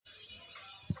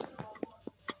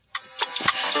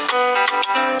Look at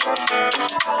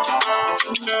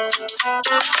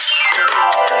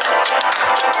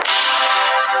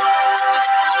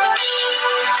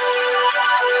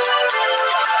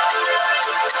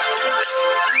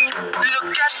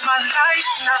my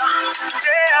life now,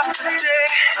 day after day.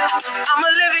 I'm a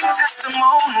living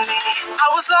testimony. I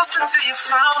was lost until you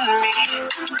found me,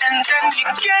 and then you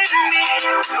gave me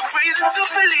a reason to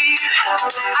believe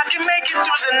I can make it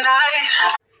through the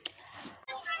night.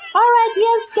 Alright,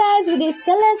 yes guys, with the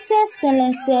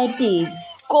Celeste Day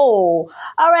go.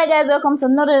 Alright guys, welcome to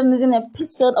another amazing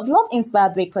episode of Love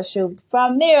Inspired Breakfast Show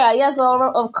from Mira. Yes,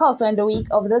 well, of course, we're in the week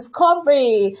of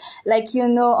discovery. Like you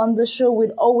know, on the show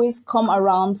we'd always come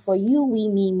around for you, we,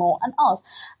 me, more, and us.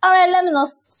 Alright, let me not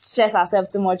stress ourselves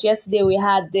too much. Yesterday we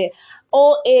had the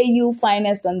OAU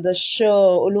finest on the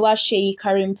show, Oluwaseyi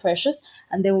Karim Precious,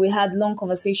 and then we had long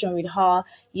conversation with her.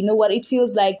 You know what it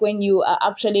feels like when you are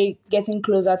actually getting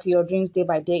closer to your dreams day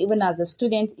by day. Even as a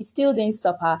student, it still didn't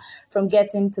stop her from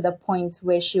getting to the point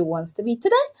where she wants to be.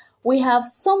 Today, we have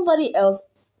somebody else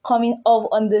coming up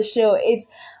on the show. It's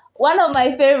one of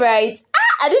my favorites.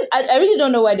 I really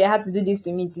don't know why they had to do this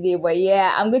to me today, but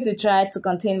yeah, I'm going to try to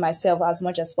contain myself as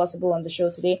much as possible on the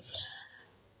show today.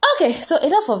 Okay, so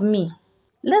enough of me.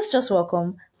 Let's just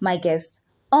welcome my guest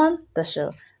on the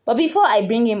show. But before I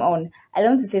bring him on, I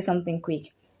want to say something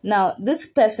quick. Now, this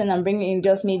person I'm bringing in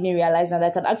just made me realize that I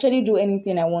can actually do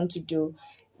anything I want to do,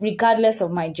 regardless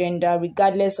of my gender,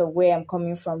 regardless of where I'm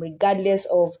coming from, regardless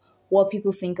of what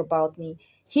people think about me.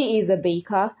 He is a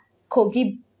baker,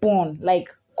 Kogi born, like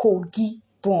Kogi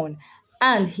born,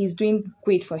 and he's doing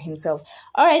great for himself.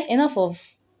 All right, enough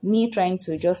of me trying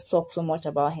to just talk so much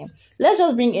about him. Let's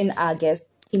just bring in our guest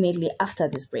immediately after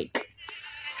this break.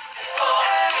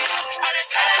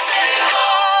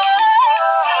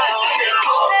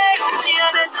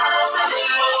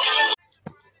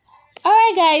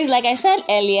 Alright guys, like I said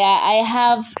earlier, I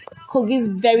have Kogi's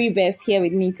very best here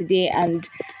with me today, and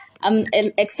I'm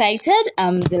excited,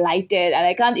 I'm delighted, and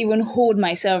I can't even hold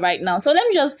myself right now. So let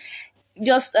me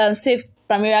just save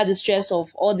Primera the stress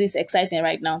of all this excitement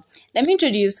right now. Let me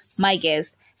introduce my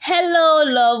guest. Hello,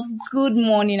 love. Good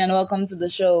morning and welcome to the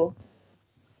show.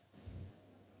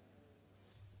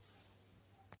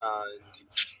 And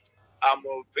I'm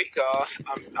a baker.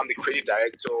 I'm the creative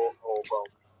director of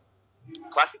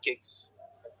Classic Cakes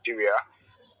Nigeria.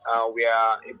 We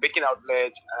are a baking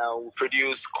outlet. We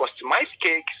produce customized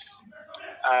cakes,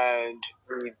 and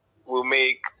we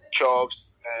make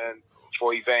chops and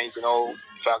for events and all.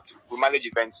 In fact, we manage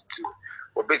events too.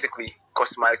 But basically,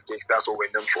 customized cakes. That's what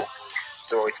we're known for.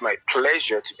 So it's my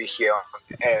pleasure to be here on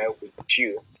air with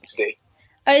you today.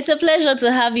 All right, it's a pleasure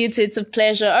to have you. It's a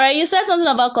pleasure. All right, you said something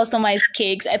about customized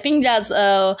cakes. I think that's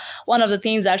one of the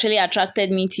things that actually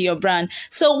attracted me to your brand.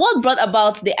 So, what brought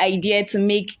about the idea to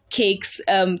make cakes,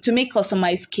 to make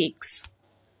customized cakes?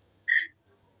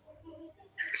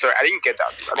 Sorry, I didn't get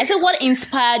that. I said, what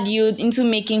inspired you into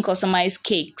making customized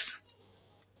cakes?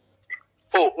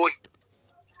 Oh,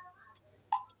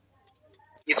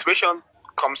 inspiration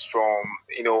comes from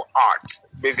art.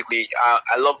 Basically,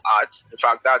 I love art. In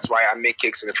fact, that's why I make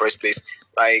cakes in the first place.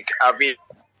 Like I've been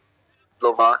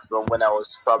lover from when I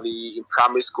was probably in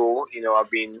primary school.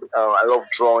 I love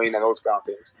drawing and all those kind of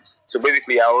things. So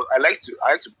basically, I like to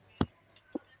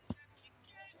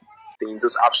things,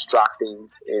 those abstract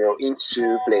things,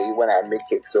 into play when I make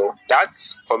cakes. So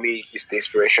that's for me is the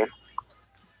inspiration.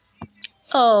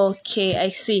 Okay, I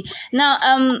see. Now,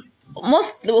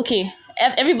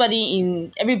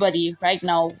 everybody right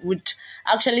now would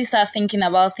actually start thinking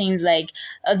about things like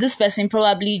this person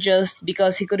probably just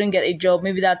because he couldn't get a job,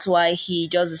 maybe that's why he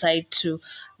just decided to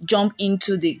jump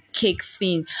into the cake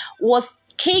thing. Was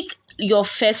cake your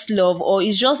first love, or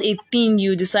is just a thing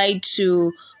you decide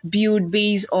to build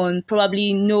based on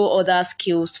probably no other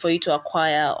skills for you to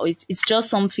acquire, or it's just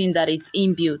something that it's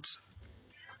inbuilt?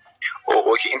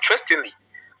 Oh, okay. Interestingly,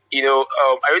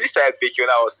 I really started baking when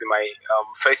I was in my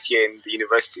first year in the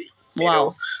university.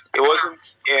 Wow. It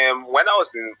wasn't when I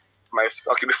was in my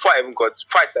before I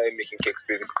started making cakes.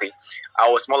 Basically, I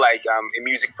was more like a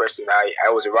music person. I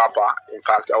was a rapper. In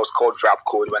fact, I was called Rap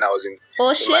Code when I was in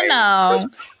my now.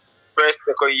 first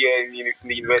second year in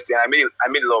the university. And I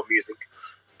made a lot of music.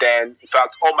 Then, in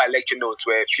fact, all my lecture notes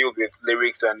were filled with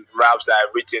lyrics and raps that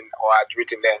I've written or had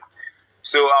written then.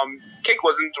 So cake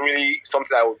wasn't really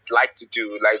something I would like to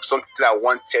do, like something I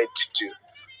wanted to do.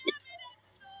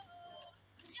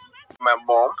 My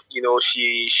mom,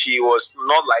 she was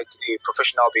not like a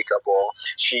professional baker, but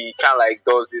she kind of like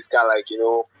does this kind of like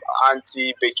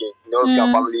auntie baking, kind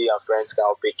of family and friends kind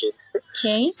of baking.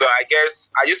 Okay. So I guess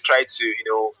I just try to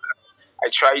I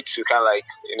tried to kind of like,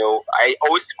 I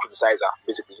always criticize her.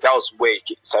 Basically, that was where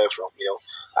it started from.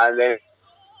 And then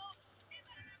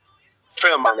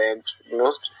friend of mine, and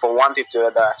from one day to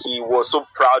another, he was so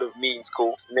proud of me in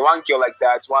school. And the one girl like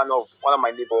that, one of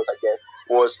my neighbors, I guess,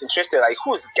 was interested. Like,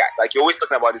 who is this guy? Like, you're always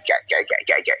talking about this guy.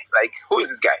 Like, who is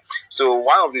this guy? So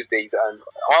one of those days,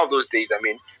 I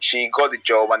mean, she got the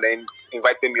job and then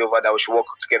invited me over that we should work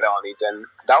together on it, and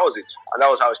that was it. And that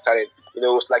was how it started. It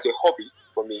was like a hobby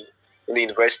for me in the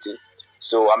university.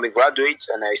 So I'm a graduate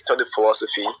and I studied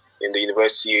philosophy in the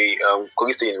university,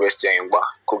 Kogi State University in Yangba,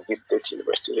 Kogi State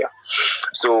University, yeah.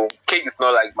 So cake is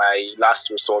not like my last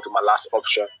resort or my last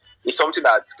option. It's something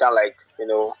that kind of like,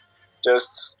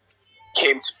 just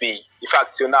came to be. In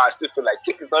fact, till now, I still feel like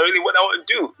cake is not really what I want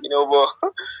to do,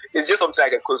 but it's just something I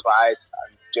can close my eyes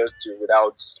and just do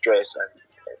without stress. And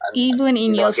even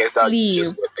in your I guess that's sleep.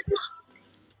 just what it is.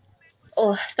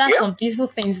 Oh, that's some beautiful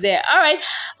things there. All right.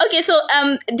 Okay, so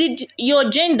did your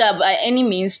gender by any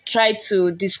means try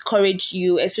to discourage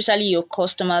you, especially your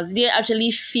customers? Did they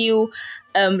actually feel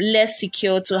less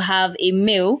secure to have a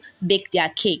male bake their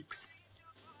cakes?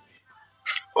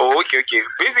 Oh, okay.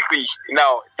 Basically,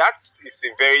 now that is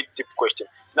a very deep question.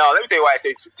 Now, let me tell you why I say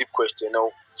it's a deep question.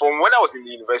 From when I was in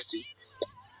the university,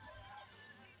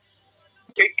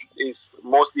 cake is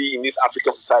mostly in this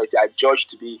African society I judge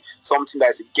to be something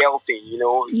that's a girl thing.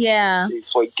 Yeah.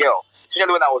 It's for a girl.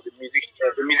 Especially when I was a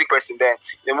music person, then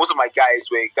most of my guys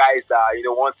were guys that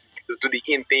want to do the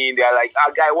in thing. They're like,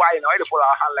 guy, why why they put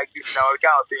our hand like this now,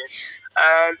 kind of thing.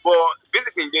 And but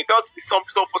basically, they thought so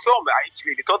for some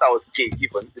actually they thought I was gay.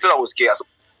 Even they thought I was gay as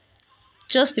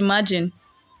Just imagine.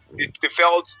 They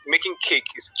felt making cake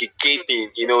is a gay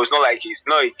thing. It's not like it's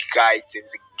not a guy thing,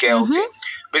 it's a girl thing.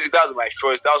 Basically, that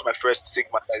was my first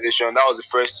stigmatization. That was the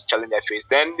first challenge I faced.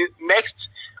 Then the next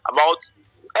about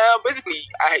basically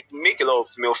I make a lot of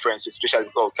male friends, especially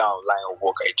because of the kind of line of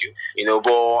work I do.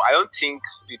 But I don't think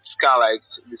it's kind of like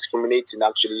discriminating.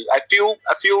 Actually, I feel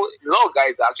a lot of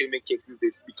guys that actually make cakes these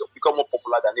days become more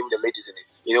popular than even the ladies in it.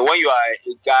 When you are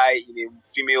a guy in a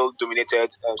female-dominated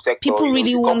sector, people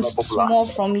really want more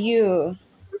from you.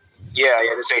 Yeah,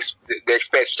 they expect,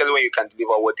 especially when you can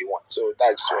deliver what they want. So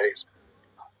that's what it is.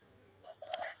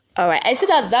 All right, I see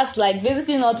that's like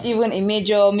basically not even a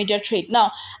major trait.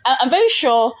 Now, I'm very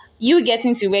sure you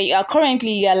getting to where you are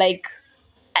currently, you are like,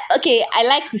 okay, I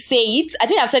like to say it. I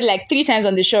think I've said it like 3 times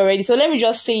on the show already. So let me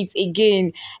just say it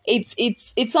again.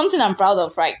 It's something I'm proud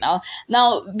of right now.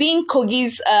 Now, being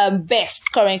Kogi's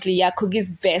best currently, yeah, Kogi's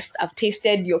best. I've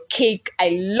tasted your cake.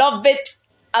 I love it.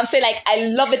 I'm saying like I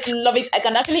love it. I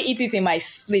can actually eat it in my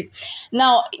sleep.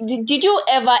 Now, did you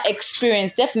ever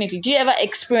experience? Definitely, did you ever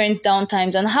experience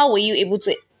downtimes, and how were you able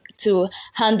to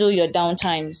handle your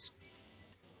downtimes?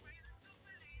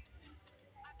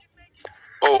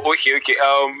 Oh, okay.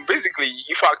 Basically,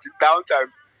 in fact, downtime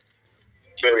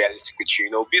very realistic with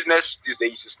you. Business these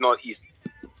days is not easy.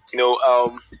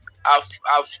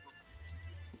 I've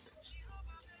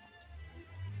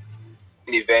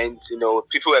events.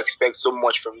 People expect so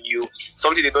much from you.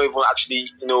 Something they don't even actually.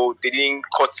 They didn't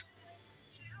cut.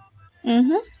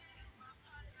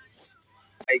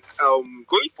 Like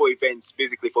going for events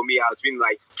basically for me has been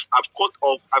like I've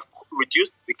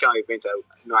reduced the kind of events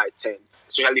I attend,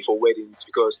 especially for weddings,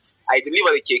 because I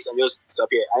deliver the cakes and just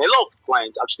disappear. And a lot of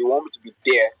clients actually want me to be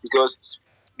there because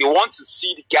they want to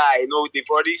see the guy. They've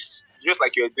already just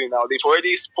like you're doing now. They've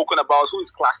already spoken about who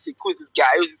is classic, who is this guy,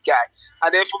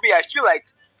 and then for me, I feel like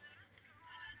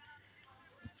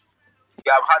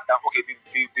I've had that. Okay,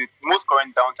 the most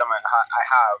current downtime I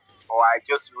have, or I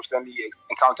just recently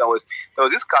encountered was there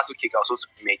was this castle cake I was supposed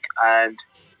to make, and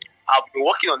I've been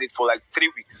working on it for like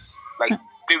 3 weeks, like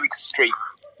 3 weeks straight.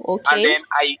 Okay. And then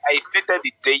I stated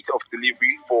the date of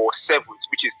delivery for 7th,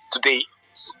 which is today,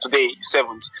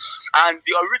 7th. And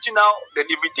the original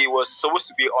delivery day was supposed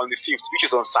to be on the 5th, which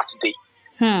is on Saturday.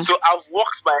 So I've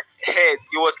worked my head.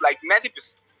 It was like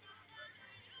 90%.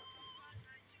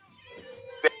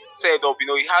 Set up, he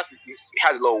has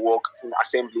a lot of work in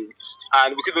assembly,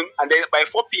 and we couldn't. And then by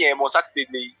 4 p.m. on Saturday,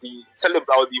 the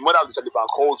celebrant, or the mother of the celebrant,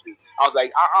 calls me. I was like,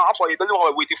 you don't know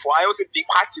what we're waiting for. I was a big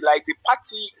party, like the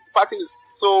party is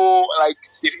so like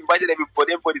they've invited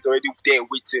everybody, everybody's already there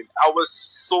waiting. I was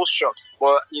so shocked,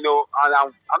 but and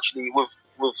I'm actually we've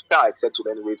kind of settled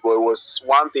anyway. But it was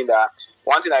one thing I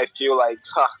feel like,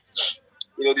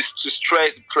 the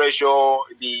stress, the pressure,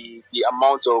 the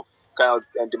amount of kind of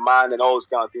and demand and all those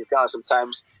kind of things kind of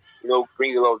sometimes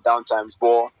bring a lot of downtimes,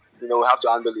 but we have to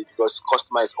handle it because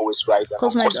customer is always right.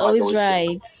 Customer is always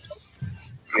right.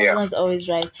 Yeah. Customer is always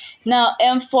right. Now,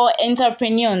 for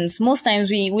entrepreneurs, most times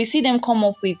we see them come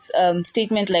up with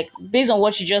statement like, based on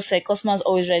what you just said, customers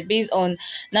always right. Based on,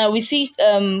 now we see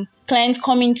clients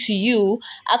coming to you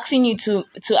asking you to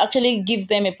actually give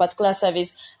them a particular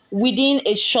service within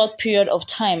a short period of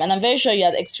time, and I'm very sure you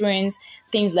had experienced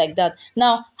things like that.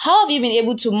 Now, how have you been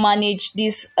able to manage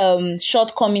these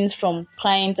shortcomings from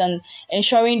clients and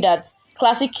ensuring that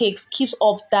Classic Cakes keeps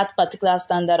up that particular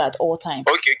standard at all times?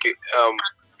 Okay.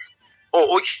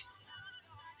 Okay.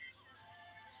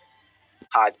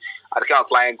 Had the kind of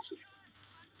clients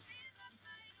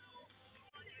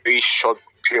very short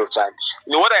period of time.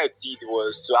 What I did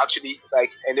was to actually like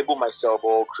enable myself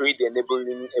or create the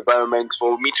enabling environment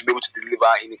for me to be able to deliver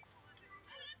in a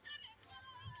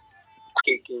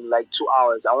cake in like 2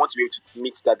 hours. I want to be able to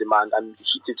meet that demand and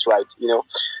hit it right.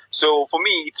 So for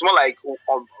me, it's more like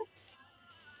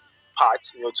part,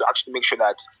 to actually make sure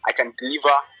that I can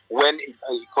deliver when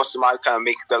a customer can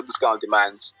make those kind of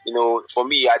demands. For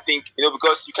me, I think,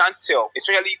 because you can't tell,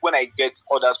 especially when I get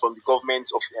orders from the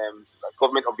government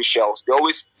officials, they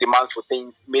always demand for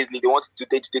things immediately. They want it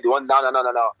today, they want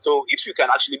now. So if you can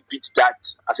actually beat that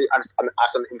as an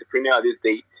entrepreneur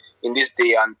in this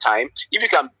day and time, if you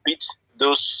can beat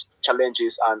those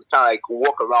challenges and kind of like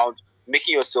walk around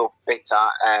making yourself better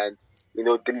and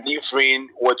delivering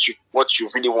what you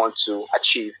really want to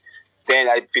achieve, then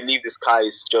I believe the sky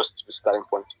is just the starting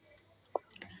point.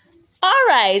 All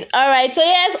right. So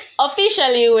yes,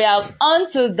 officially we are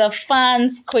on to the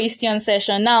fans question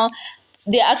session now.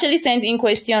 They actually sent in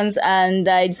questions, and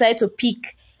I decided to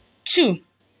pick two.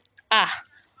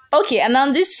 Okay. And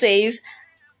now this says,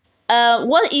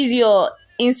 what is your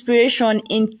inspiration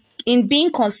in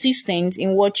being consistent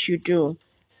in what you do?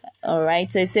 All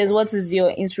right. So it says, what is your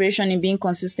inspiration in being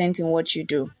consistent in what you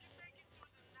do?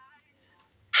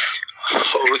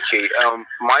 Okay.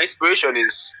 My inspiration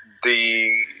is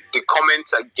the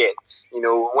comments I get.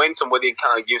 When somebody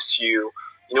kind of gives you,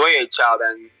 when you're a child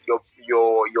and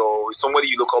you're somebody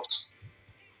you look up to.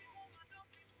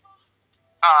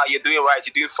 You're doing right,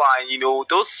 you're doing fine.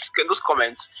 Those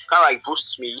comments kind of like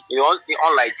boosts me.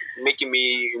 On like making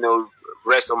me,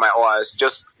 rest on my hours.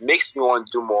 Just makes me want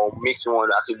to do more. Makes me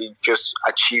want to actually just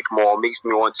achieve more. Makes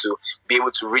me want to be able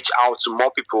to reach out to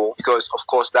more people because, of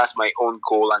course, that's my own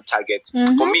goal and target.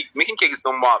 Mm-hmm. For me, making cake is it's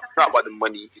not about the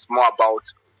money. It's more about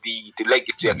the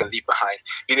legacy I can leave behind.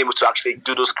 Being able to actually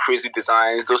do those crazy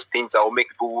designs, those things that will make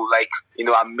people like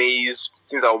amaze,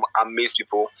 things that will amaze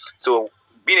people. So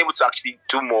being able to actually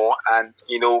do more and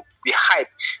the hype.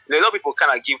 A lot of people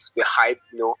kind of give the hype.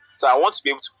 So I want to be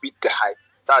able to beat the hype.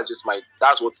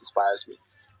 That's what inspires me.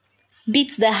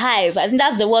 Beat the hype. I think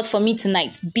that's the word for me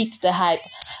tonight. Beat the hype.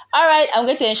 All right, I'm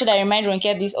going to ensure that I remind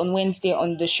Ronke this on Wednesday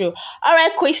on the show. All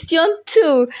right, question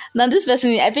 2. Now this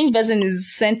person, I think person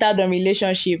is centered on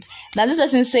relationship. Now this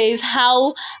person says,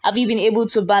 how have you been able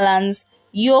to balance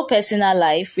your personal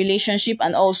life, relationship,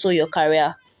 and also your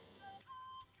career?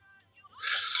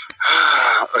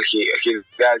 Okay,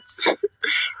 that's all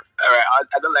right.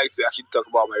 I don't like to actually talk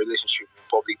about my relationship in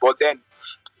public, but then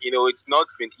it's not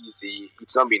been easy.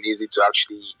 It's not been easy to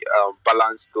actually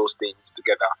balance those things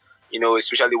together.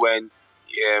 Especially when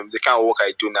the kind of work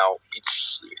I do now,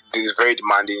 it's very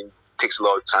demanding, takes a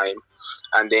lot of time,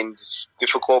 and then it's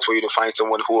difficult for you to find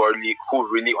someone who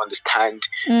really understand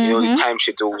the time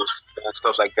schedules and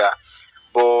stuff like that.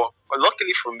 But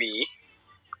luckily for me,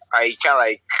 I kind of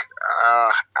like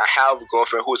I have a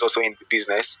girlfriend who is also in the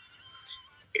business,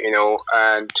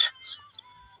 and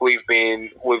we've been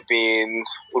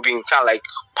kind of like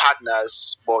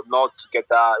partners, but not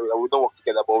together. We don't work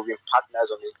together, but we've been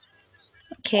partners on it.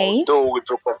 Okay. Although we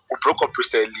broke up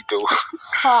recently, though.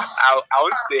 I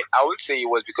wouldn't say it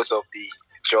was because of the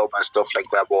job and stuff like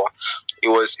that, but it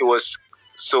was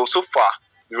so far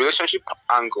the relationship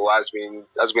angle has been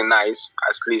nice,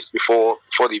 at least before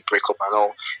the breakup and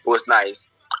all. It was nice,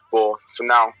 but for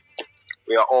now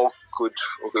we are all good.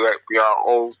 We are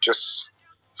all just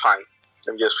fine.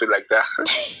 Let me just feel like that.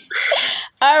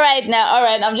 All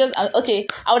right. I'm just okay.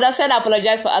 I would have said I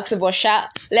apologize for asking, but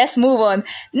let's move on.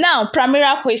 Now,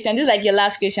 Primera question. This is like your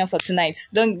last question for tonight.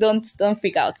 Don't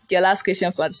freak out. It's your last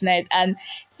question for tonight. And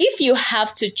if you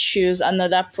have to choose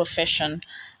another profession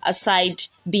aside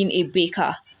being a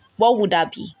baker, what would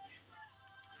that be?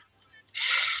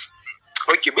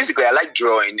 Okay, basically, I like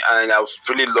drawing, and I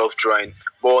really love drawing,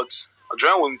 but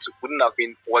drawing wouldn't have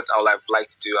been what I would have liked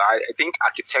to do. I think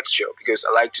architecture, because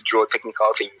I like to draw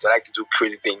technical things. I like to do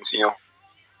crazy things.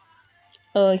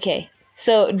 Okay,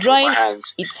 so With drawing my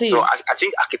hands. it is. So I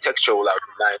think architecture will have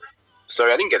been nice.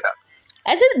 Sorry, I didn't get that.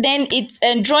 I said then it's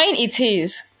drawing it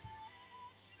is.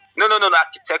 No,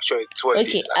 architecture. It's what it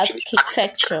Okay, is actually.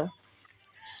 architecture.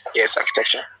 Yes,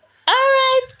 architecture. All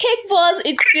right, Cake Boss,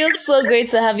 it feels so great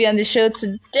to have you on the show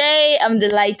today. I'm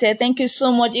delighted. Thank you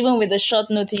so much. Even with the short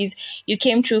notice, you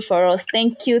came through for us.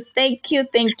 Thank you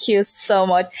so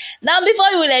much. Now,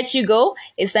 before we let you go,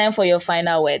 it's time for your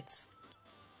final words.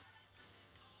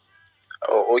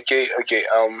 Oh, okay.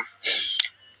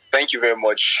 Thank you very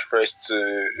much. First,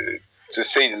 to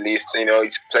say the least,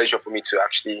 it's a pleasure for me to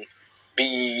actually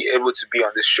be able to be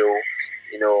on this show.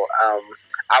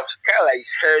 I've kind of like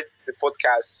heard the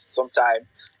podcast sometime.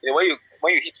 When you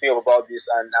hit me up about this,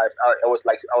 and I was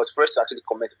like, I was first to actually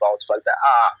comment about the fact that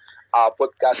our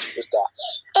podcast superstar.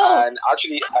 Oh. And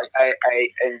actually, I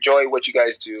enjoy what you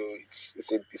guys do.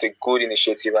 It's a good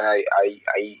initiative, and I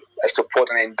support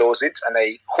and endorse it. And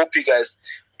I hope you guys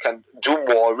can do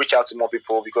more, reach out to more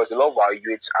people, because a lot of our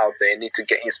youths out there need to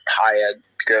get inspired,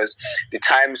 because the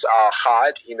times are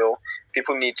hard.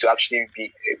 People need to actually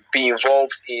be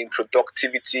involved in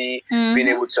productivity, being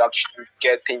able to actually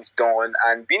get things done,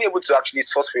 and being able to actually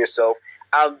source for yourself,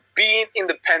 and being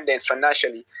independent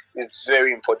financially is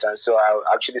very important. So I'll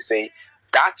actually say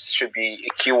that should be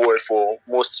a key word for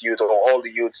most youth, or all the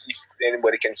youths. If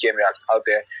anybody can hear me out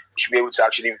there, you should be able to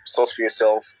actually source for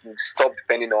yourself, stop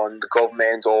depending on the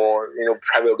government or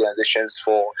private organizations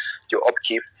for your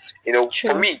upkeep.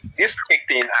 For me, this cake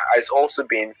thing has also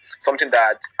been something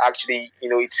that actually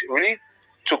it really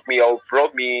took me or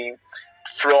brought me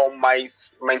from my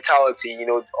mentality,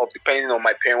 of depending on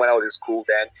my parent when I was in school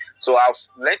then. So I've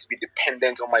learned to be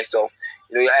dependent on myself,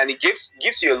 and it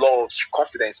gives you a lot of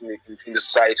confidence in the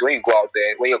society. When you go out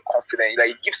there, when you're confident,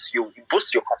 like it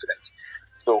boosts your confidence.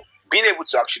 So being able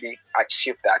to actually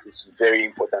achieve that is very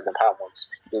important and paramount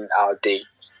in our day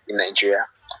in Nigeria.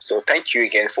 So thank you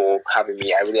again for having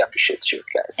me. I really appreciate you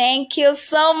guys. Thank you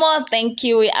so much. Thank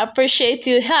you. We appreciate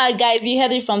you. Hi guys, you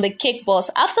heard it from the Cake Boss.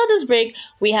 After this break,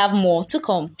 we have more to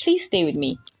come. Please stay with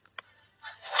me.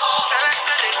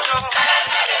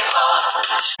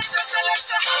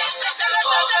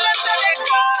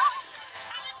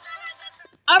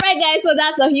 All right, guys. So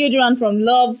that's a huge one from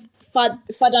Love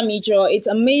Father Major. It's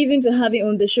amazing to have you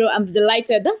on the show. I'm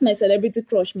delighted. That's my celebrity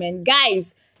crush, man.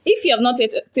 Guys, if you have not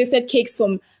tasted cakes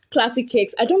from Classic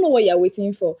Cakes, I don't know what you're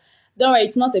waiting for. Don't worry,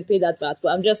 it's not a paid advert,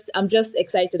 but I'm just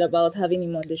excited about having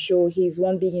him on the show. He's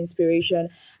one big inspiration,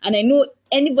 and I know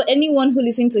anyone who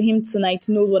listens to him tonight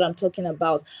knows what I'm talking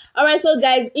about. All right, so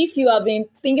guys, if you have been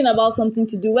thinking about something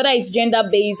to do, whether it's gender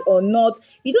based or not,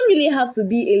 you don't really have to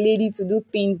be a lady to do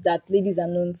things that ladies are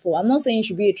known for. I'm not saying you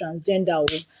should be a transgender.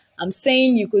 I'm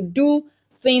saying you could do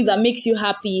things that makes you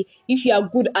happy. If you are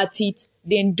good at it,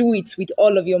 then do it with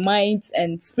all of your mind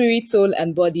and spirit, soul,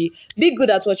 and body. Be good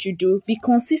at what you do. Be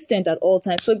consistent at all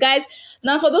times. So guys,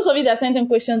 now for those of you that sent in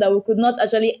questions that we could not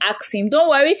actually ask him, don't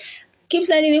worry. Keep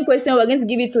sending in questions. We're going to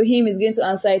give it to him. He's going to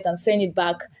answer it and send it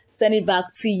back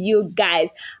to you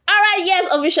guys. All right, yes,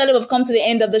 officially we've come to the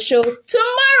end of the show.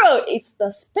 Tomorrow, it's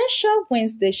the special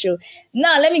Wednesday show.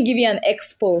 Now, let me give you an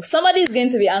expo. Somebody is going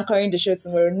to be anchoring the show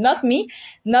tomorrow. Not me.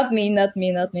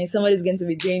 Somebody's going to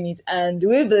be doing it, and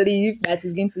we believe that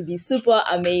it's going to be super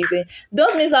amazing.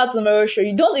 Don't miss out tomorrow's show.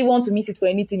 You don't even want to miss it for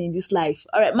anything in this life.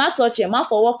 All right, ma touch it, ma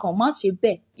for work on, ma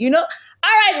shebe.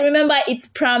 All right, remember, it's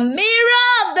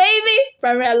Primera, baby.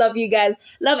 Primera, I love you guys.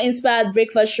 Love Inspired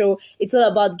Breakfast Show. It's all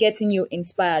about getting you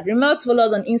inspired. Remember to follow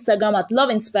us on Instagram at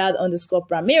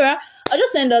loveinspired_Primera, or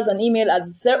just send us an email at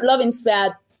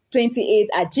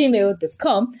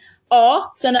loveinspired28@gmail.com, or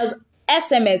send us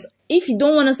SMS. If you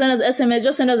don't want to send us SMS,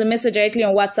 just send us a message directly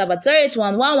on WhatsApp at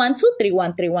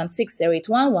 08111231316,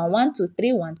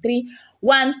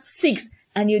 08111231316.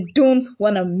 And you don't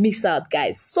want to miss out,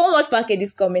 guys. So much package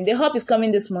is coming. The hub is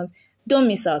coming this month. Don't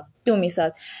miss out.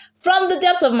 From the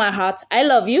depth of my heart, I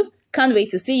love you. Can't wait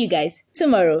to see you guys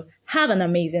tomorrow. Have an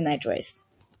amazing night rest.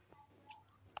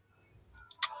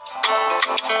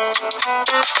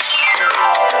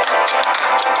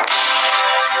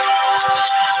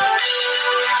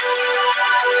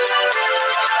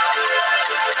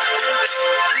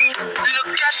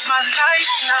 Look at my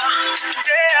life now,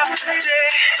 day after day.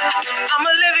 I'm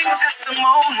a living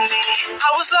testimony.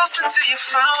 I was lost until you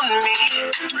found me,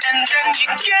 and then you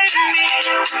gave me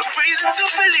a reason to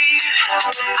believe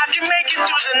I can make it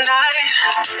through the night,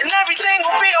 and everything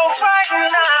will be alright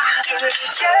now.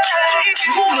 Yeah, if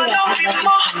you want to be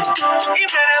more, you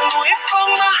better move it for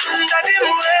my daddy.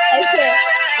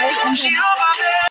 Jehovah.